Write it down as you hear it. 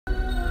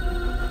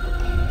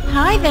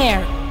Hi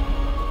there,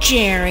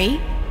 Jerry.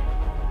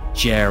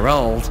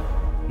 Gerald,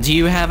 do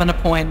you have an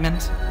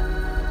appointment?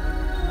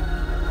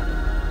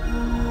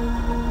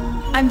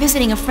 I'm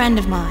visiting a friend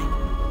of mine.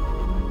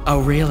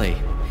 Oh, really?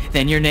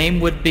 Then your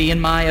name would be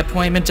in my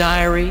appointment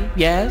diary,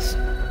 yes?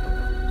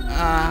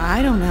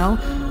 I don't know.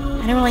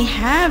 I don't really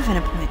have an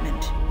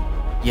appointment.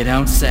 You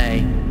don't say.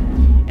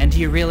 And do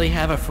you really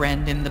have a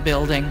friend in the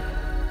building?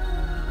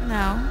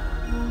 No.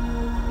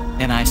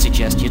 Then I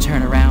suggest you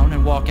turn around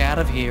and walk out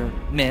of here,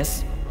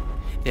 miss.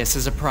 This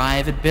is a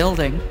private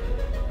building.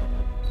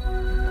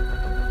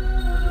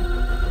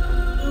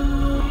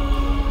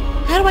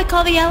 How do I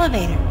call the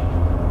elevator?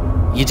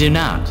 You do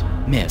not,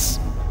 miss.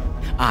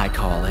 I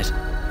call it.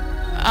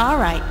 All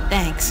right,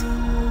 thanks.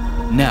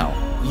 No,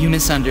 you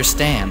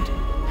misunderstand.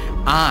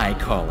 I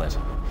call it.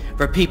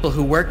 For people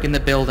who work in the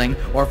building,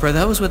 or for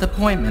those with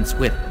appointments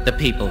with the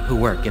people who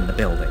work in the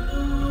building.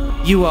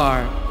 You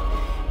are...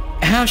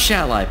 how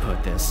shall I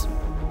put this?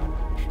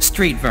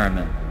 Street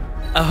vermin.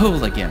 A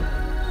hooligan.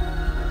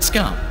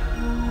 Scum.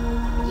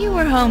 You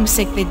were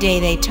homesick the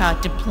day they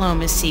taught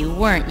diplomacy,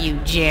 weren't you,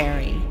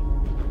 Jerry?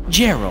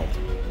 Gerald,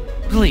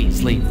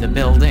 please leave the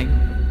building.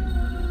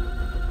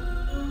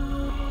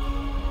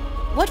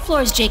 What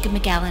floor is Jacob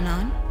McAllen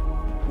on?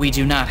 We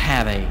do not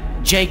have a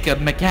Jacob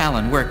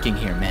McAllen working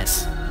here,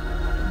 miss.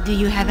 Do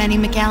you have any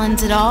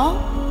McAllens at all?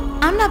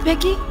 I'm not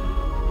picky.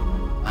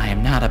 I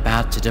am not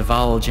about to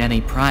divulge any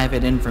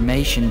private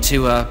information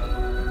to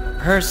a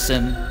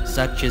person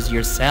such as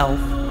yourself.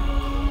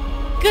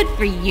 Good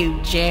for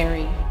you,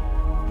 Jerry.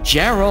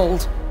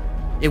 Gerald,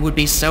 it would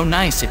be so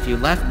nice if you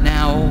left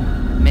now,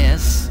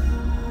 miss.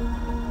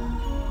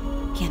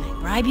 Can I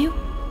bribe you?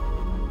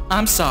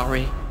 I'm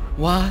sorry.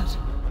 What?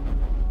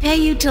 Pay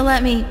you to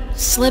let me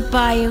slip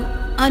by you,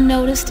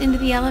 unnoticed, into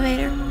the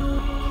elevator?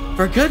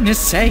 For goodness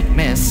sake,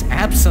 miss,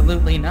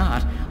 absolutely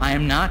not. I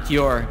am not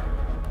your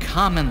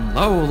common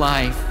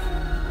lowlife.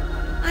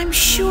 I'm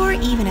sure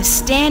even a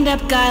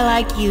stand-up guy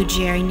like you,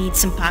 Jerry, needs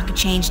some pocket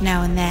change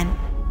now and then.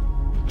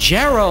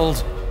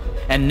 Gerald!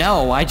 And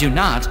no, I do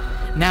not.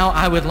 Now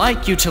I would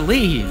like you to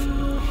leave.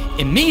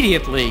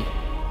 Immediately.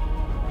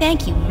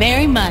 Thank you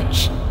very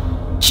much,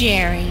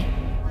 Jerry.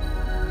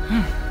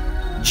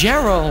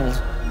 Gerald!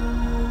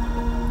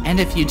 And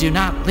if you do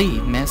not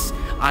leave, miss,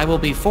 I will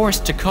be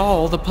forced to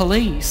call the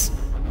police.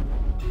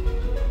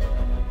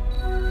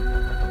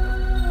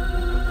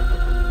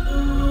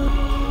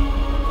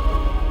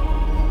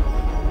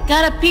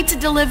 Got a pizza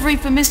delivery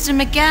for Mr.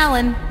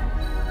 McAllen.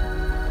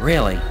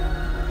 Really?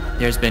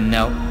 There's been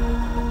no...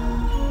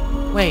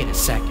 Wait a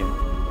second.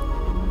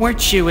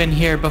 Weren't you in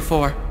here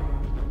before?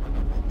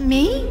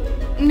 Me?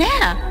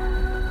 Nah.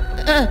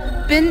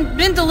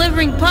 Been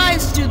delivering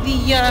pies to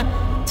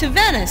to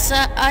Venice.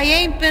 I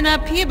ain't been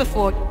up here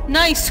before.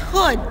 Nice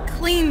hood,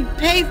 clean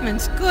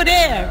pavements, good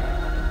air.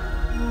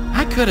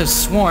 I could have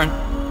sworn...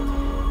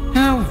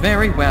 Oh,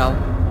 very well.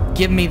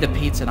 Give me the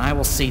pizza and I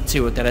will see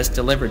to it that it's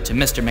delivered to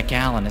Mr.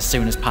 McAllen as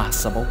soon as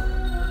possible.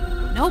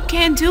 No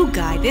can-do,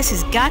 guy. This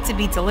has got to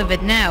be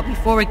delivered now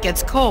before it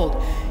gets cold.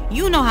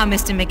 You know how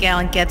Mr.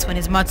 McAllen gets when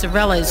his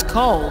mozzarella is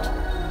cold.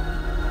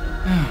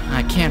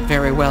 I can't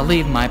very well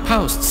leave my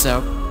post,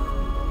 so...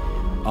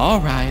 All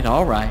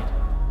right.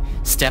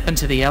 Step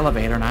into the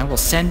elevator and I will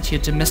send you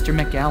to Mr.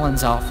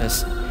 McAllen's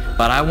office.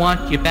 But I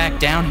want you back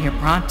down here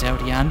pronto,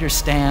 do you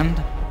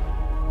understand?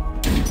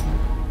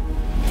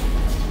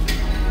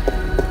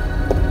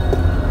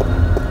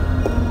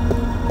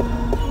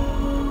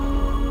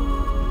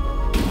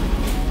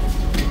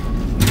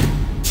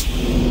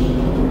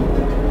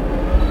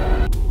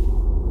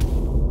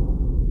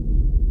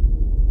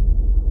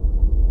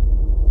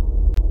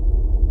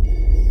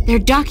 There are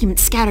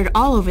documents scattered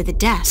all over the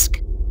desk.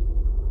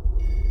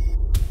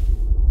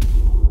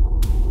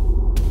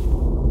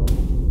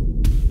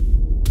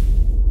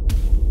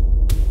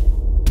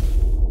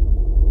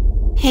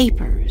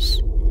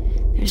 Papers.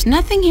 There's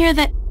nothing here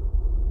that...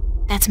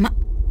 That's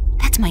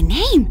my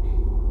name.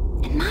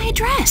 And my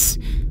address.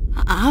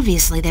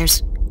 Obviously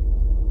there's...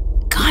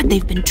 God,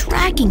 they've been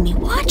tracking me,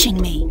 watching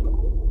me.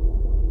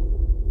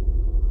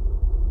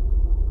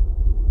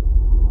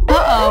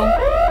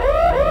 Uh-oh.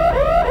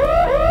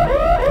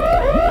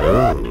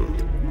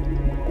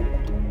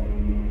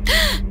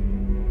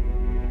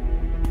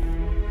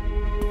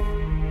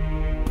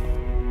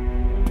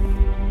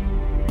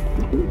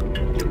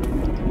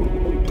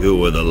 You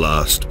were the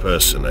last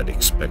person I'd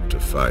expect to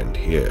find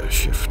here,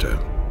 Shifter.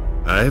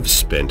 I've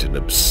spent an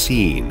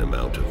obscene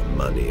amount of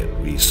money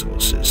and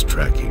resources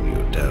tracking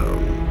you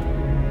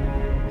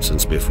down.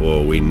 Since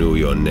before we knew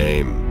your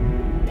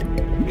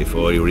name,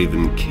 before you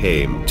even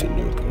came to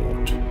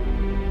Newport.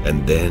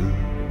 And then,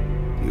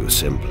 you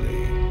simply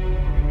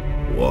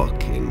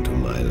walk into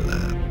my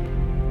lap,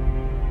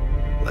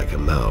 like a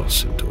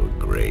mouse into a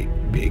great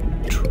big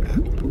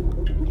trap,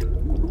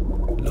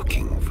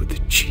 looking for the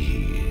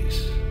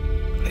cheese,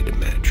 I'd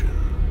imagine.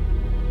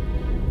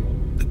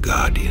 The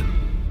Guardian,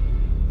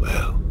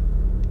 well,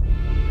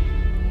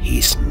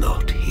 he's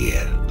not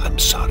here, I'm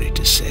sorry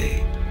to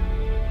say.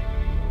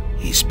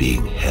 He's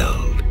being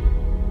held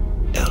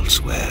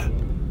elsewhere.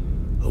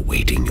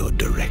 awaiting your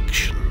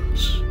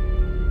directions.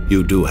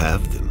 You do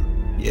have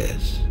them,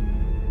 yes.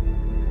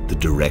 The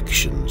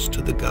directions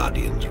to the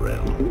Guardian's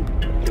realm.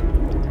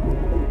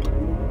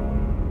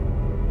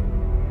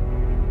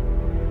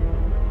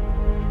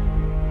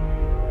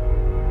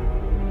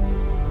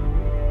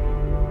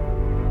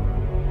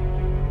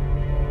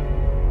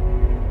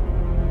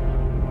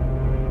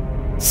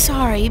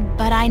 Sorry,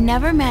 but I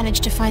never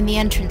managed to find the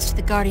entrance to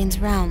the Guardian's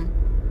realm.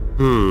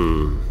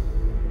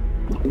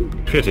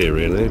 Pity,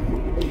 really.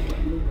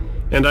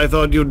 And I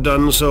thought you'd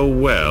done so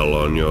well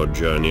on your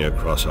journey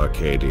across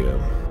Arcadia.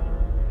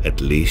 At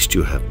least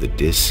you have the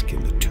disc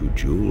and the 2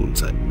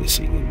 jewels I'm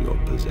missing in your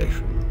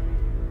possession.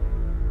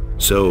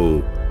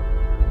 So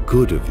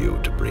good of you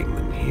to bring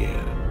them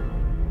here.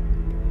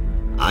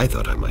 I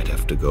thought I might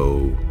have to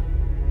go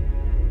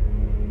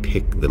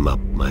pick them up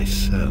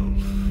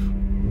myself.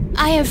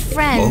 I have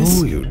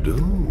friends. Oh, you do?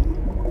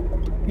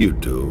 You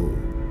do?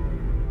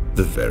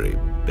 The very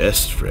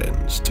best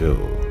friends, too.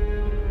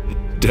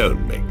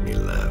 Don't make me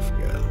laugh,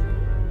 girl.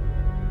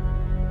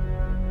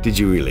 Did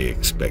you really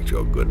expect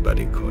your good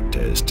buddy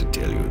Cortez to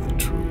tell you the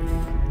truth?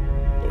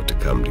 Or to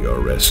come to your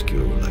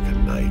rescue like a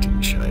knight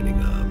in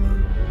shining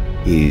armor?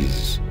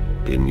 He's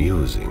been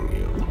using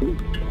you.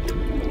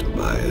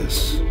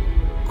 Tobias,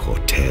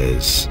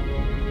 Cortez,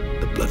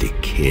 the bloody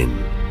kin,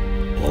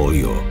 all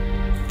your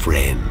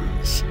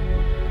friends.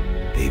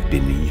 They've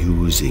been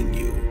using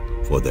you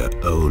for their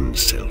own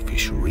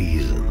selfish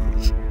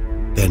reasons.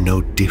 They're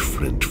no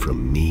different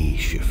from me,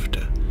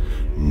 Shifter.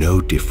 No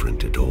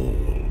different at all.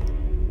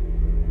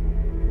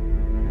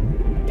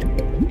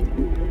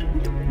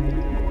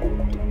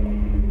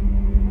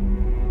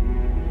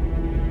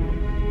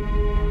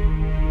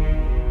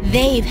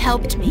 They've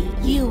helped me.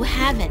 You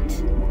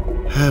haven't.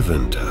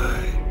 Haven't I?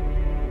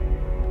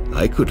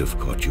 I could have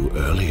caught you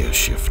earlier,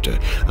 Shifter.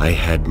 I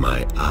had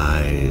my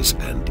eyes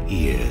and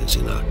ears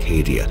in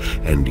Arcadia,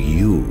 and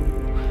you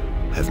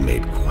have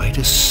made quite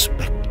a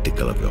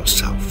spectacle of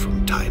yourself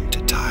from time to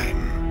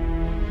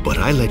time. But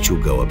I let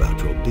you go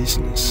about your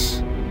business.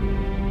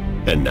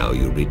 And now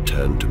you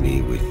return to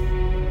me with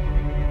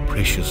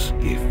precious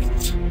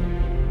gifts.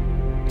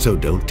 So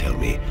don't tell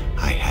me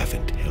I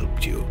haven't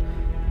helped you,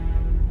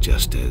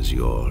 just as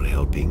you're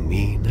helping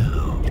me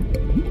now.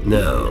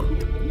 Now,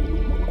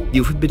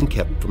 you have been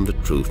kept from the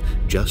truth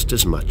just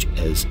as much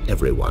as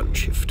everyone,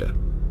 Shifter.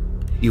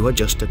 You are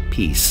just a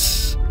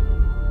piece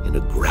in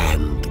a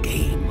grand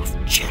game of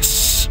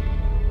chess.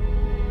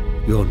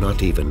 You're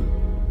not even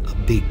a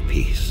big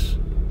piece.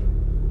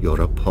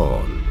 You're a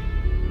pawn.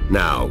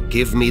 Now,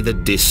 give me the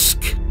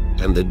disc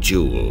and the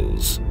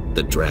jewels,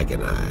 the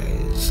dragon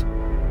eyes,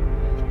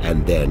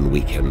 and then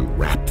we can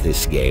wrap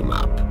this game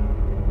up.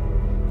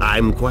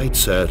 I'm quite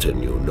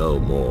certain you know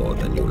more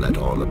than you let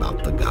on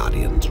about the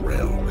Guardian's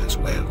realm as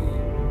well.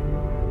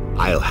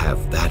 I'll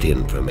have that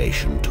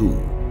information too,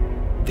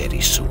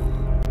 very soon.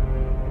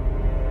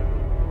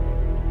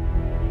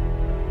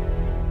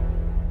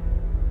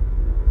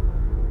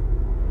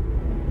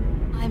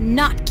 I'm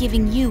not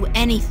giving you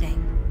anything.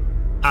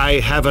 I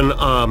have an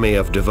army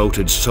of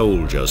devoted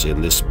soldiers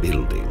in this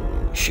building,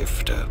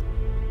 Shifter.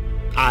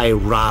 I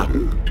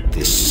run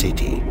this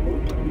city.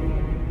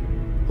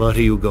 What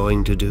are you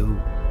going to do?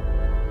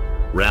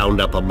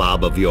 Round up a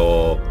mob of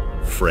your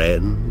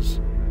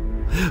friends?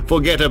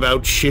 Forget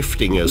about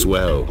shifting as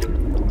well.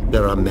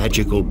 There are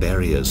magical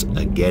barriers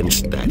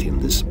against that in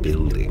this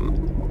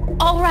building.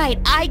 All right,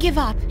 I give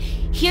up.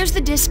 Here's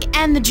the disc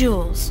and the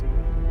jewels.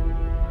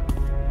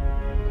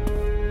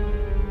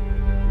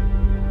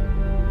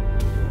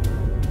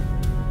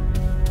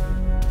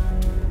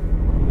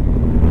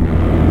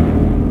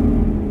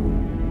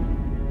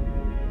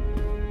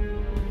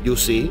 You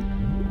see?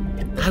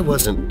 I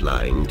wasn't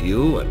lying to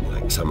you,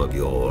 unlike some of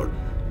your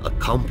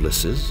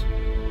accomplices.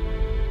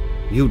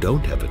 You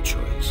don't have a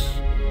choice.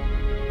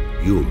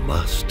 You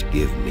must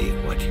give me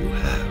what you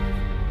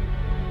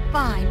have.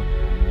 Fine.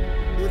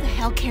 Who the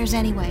hell cares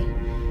anyway?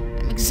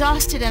 I'm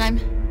exhausted and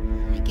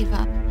I give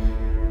up.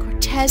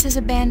 Cortez has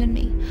abandoned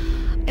me.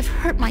 I've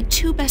hurt my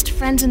 2 best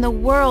friends in the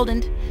world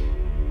and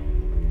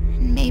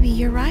maybe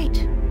you're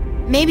right.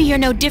 Maybe you're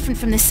no different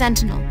from the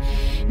Sentinel.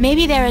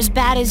 Maybe they're as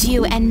bad as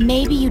you, and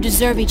maybe you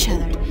deserve each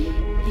other.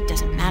 It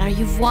doesn't matter,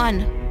 you've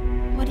won.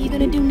 What are you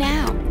gonna do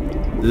now?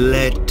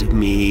 Let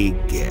me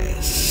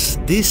guess.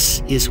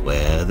 This is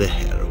where the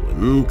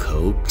heroine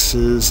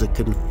coaxes a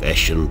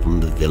confession from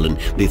the villain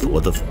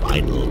before the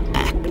final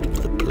act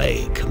of the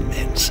play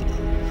commences.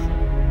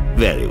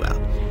 Very well.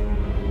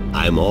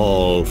 I'm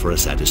all for a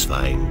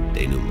satisfying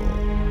denouement.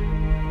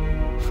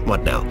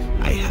 What now?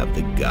 I have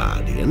the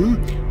Guardian,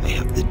 I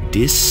have the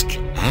disc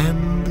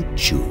and the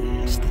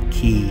jewels, the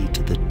key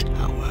to the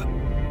tower.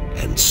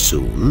 And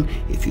soon,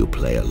 if you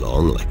play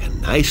along like a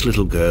nice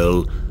little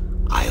girl,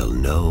 I'll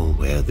know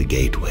where the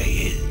gateway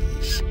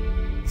is.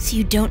 So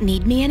you don't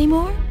need me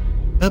anymore?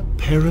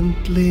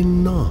 Apparently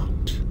not.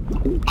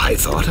 I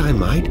thought I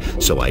might,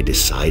 so I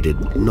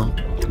decided not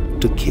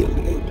to kill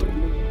you.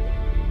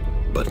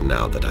 But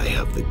now that I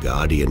have the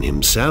Guardian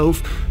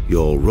himself,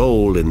 your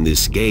role in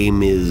this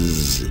game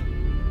is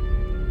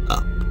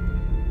up.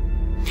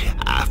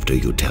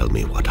 After you tell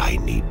me what I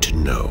need to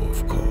know,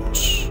 of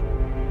course.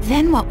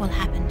 Then what will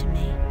happen to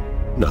me?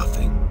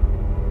 Nothing.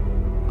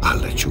 I'll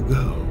let you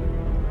go.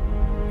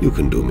 You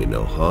can do me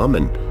no harm,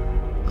 and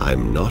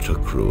I'm not a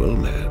cruel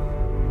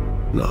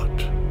man. Not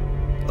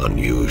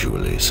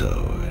unusually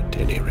so, at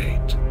any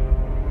rate.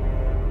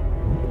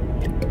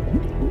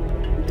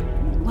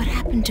 What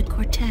happened to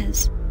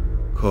Cortez?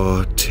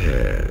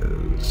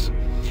 Cortez.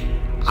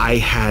 I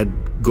had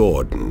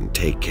Gordon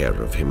take care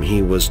of him.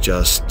 He was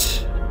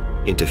just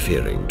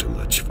interfering too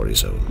much for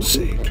his own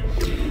sake.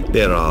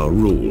 There are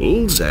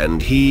rules,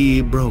 and he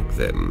broke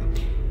them.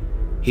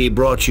 He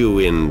brought you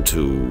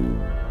into...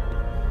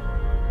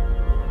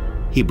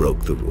 He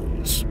broke the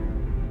rules.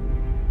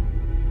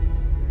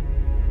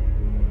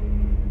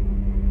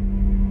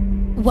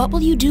 What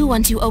will you do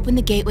once you open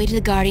the gateway to the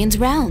Guardian's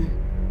realm?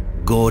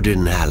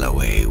 Gordon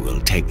Alloway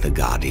will take the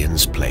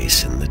Guardian's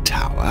place in the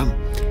tower,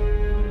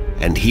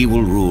 and he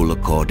will rule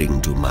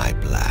according to my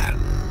plan.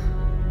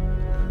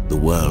 The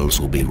worlds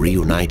will be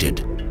reunited,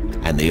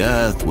 and the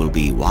Earth will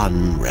be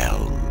one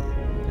realm,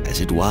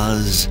 as it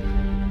was,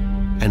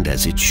 and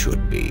as it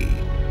should be.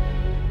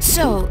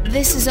 So,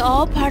 this is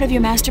all part of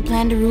your master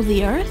plan to rule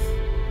the Earth?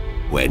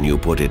 When you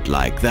put it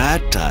like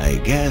that, I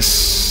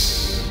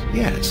guess...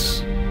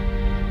 yes.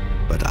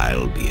 But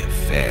I'll be a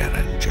fair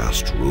and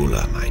just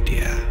ruler, my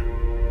dear.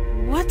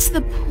 What's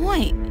the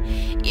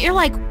point? You're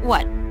like,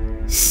 what,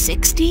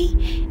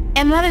 60?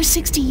 In another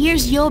 60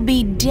 years you'll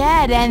be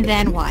dead, and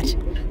then what?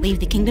 Leave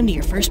the kingdom to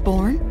your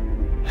firstborn?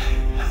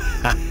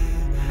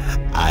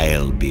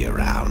 I'll be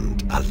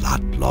around a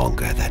lot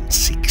longer than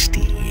 60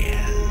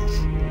 years.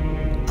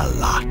 A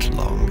lot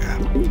longer.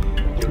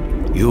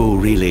 You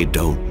really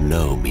don't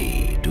know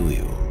me, do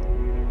you?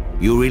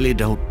 You really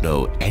don't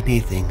know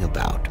anything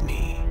about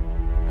me.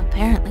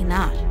 Apparently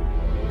not.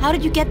 How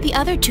did you get the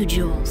other 2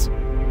 jewels?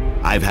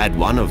 I've had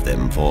one of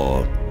them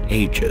for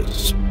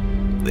ages.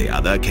 The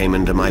other came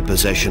into my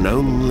possession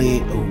only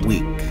a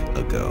week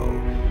ago,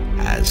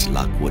 as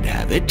luck would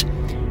have it,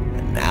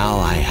 and now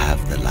I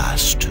have the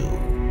last 2,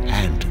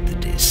 and the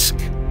disc.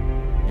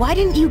 Why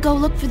didn't you go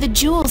look for the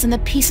jewels and the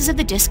pieces of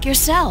the disc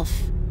yourself?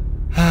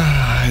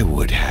 I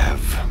would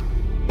have,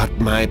 but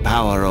my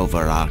power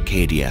over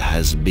Arcadia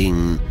has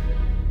been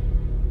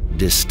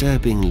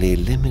disturbingly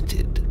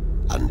limited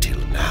until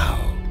now.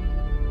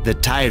 The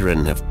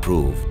Tyran have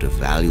proved a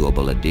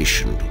valuable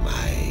addition to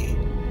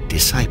my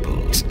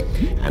disciples,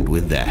 and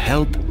with their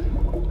help,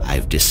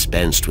 I've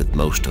dispensed with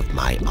most of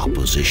my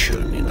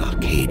opposition in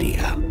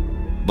Arcadia.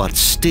 But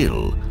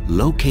still,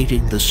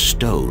 locating the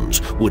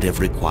stones would have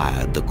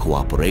required the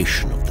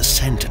cooperation of the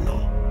Sentinel.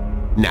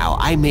 Now,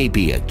 I may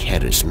be a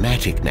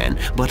charismatic man,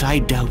 but I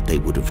doubt they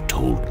would have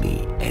told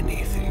me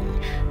anything.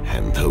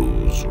 And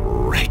those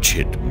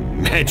wretched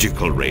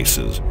magical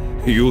races,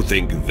 you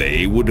think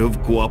they would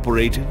have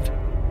cooperated?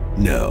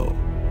 No.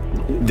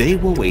 They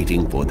were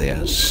waiting for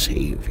their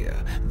savior,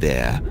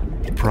 their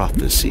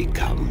prophecy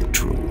come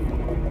true.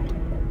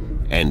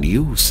 And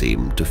you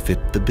seem to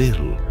fit the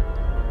bill.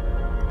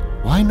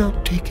 Why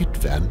not take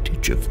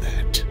advantage of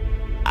that?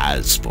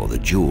 As for the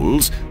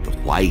jewels, the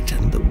white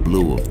and the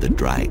blue of the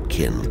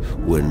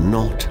Drykin were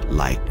not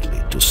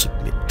likely to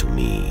submit to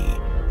me.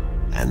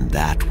 And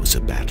that was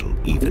a battle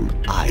even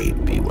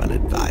I'd be well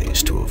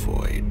advised to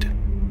avoid.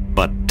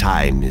 But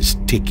time is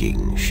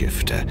ticking,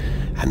 Shifter,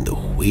 and the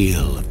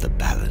wheel of the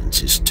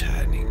balance is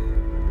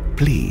turning.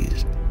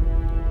 Please,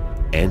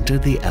 enter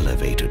the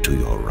elevator to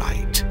your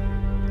right.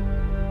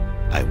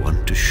 I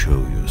want to show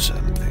you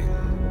something.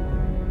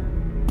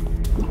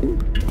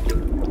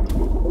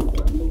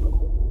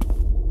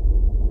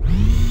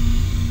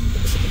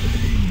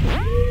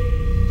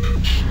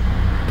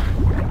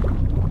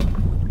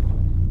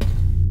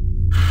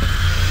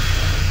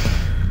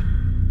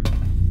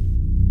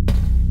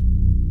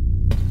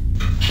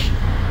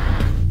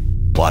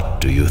 What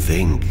do you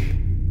think?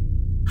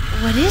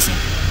 What is it?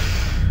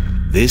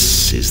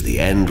 This is the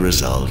end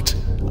result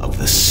of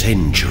the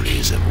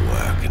centuries of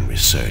work and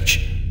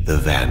research the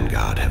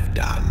Vanguard have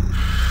done.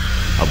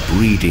 A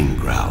breeding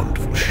ground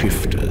for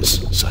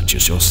shifters such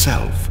as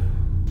yourself.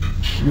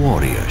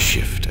 Warrior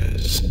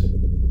shifters.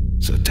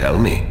 So tell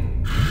me,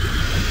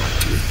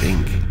 what do you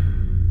think?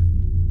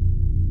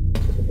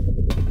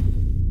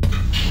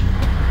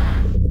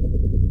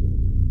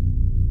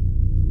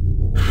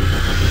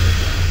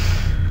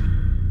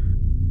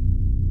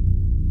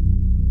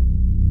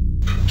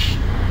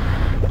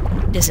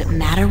 Does it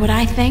matter what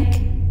I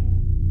think?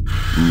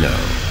 No.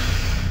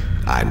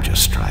 I'm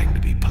just trying to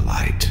be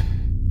polite.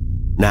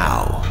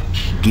 Now,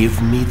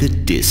 give me the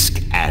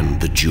disc and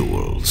the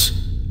jewels.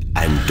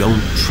 And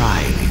don't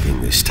try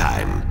anything this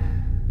time.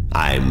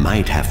 I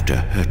might have to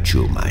hurt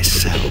you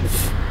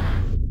myself.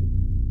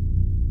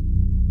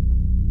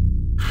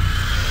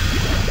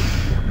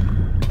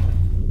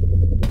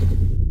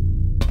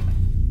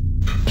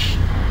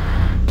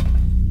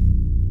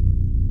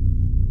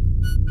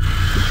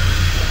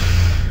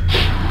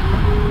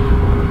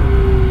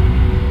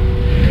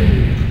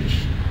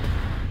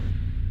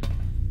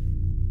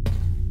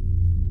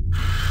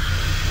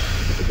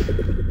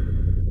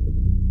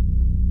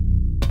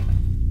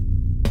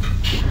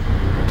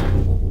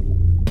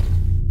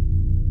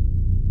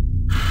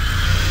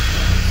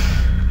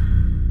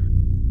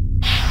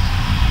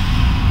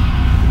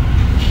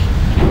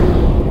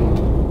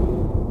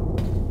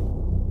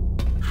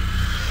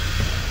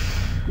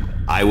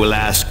 I will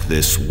ask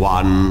this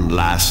one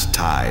last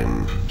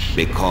time,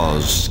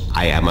 because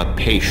I am a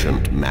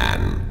patient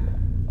man.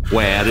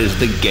 Where is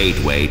the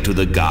gateway to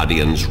the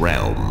Guardian's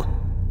realm?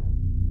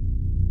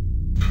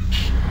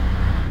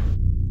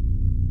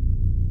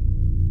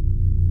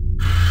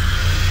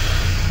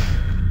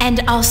 And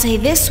I'll say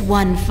this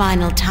one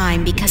final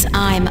time because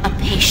I'm a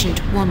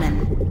patient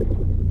woman.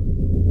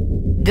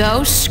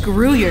 Go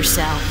screw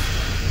yourself.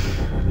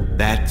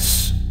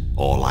 That's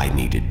all I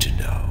needed to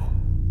know.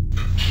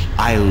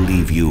 I'll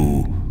leave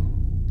you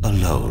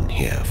alone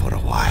here for a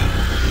while.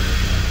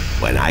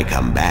 When I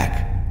come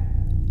back,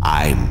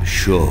 I'm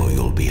sure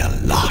you'll be a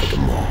lot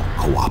more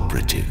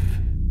cooperative.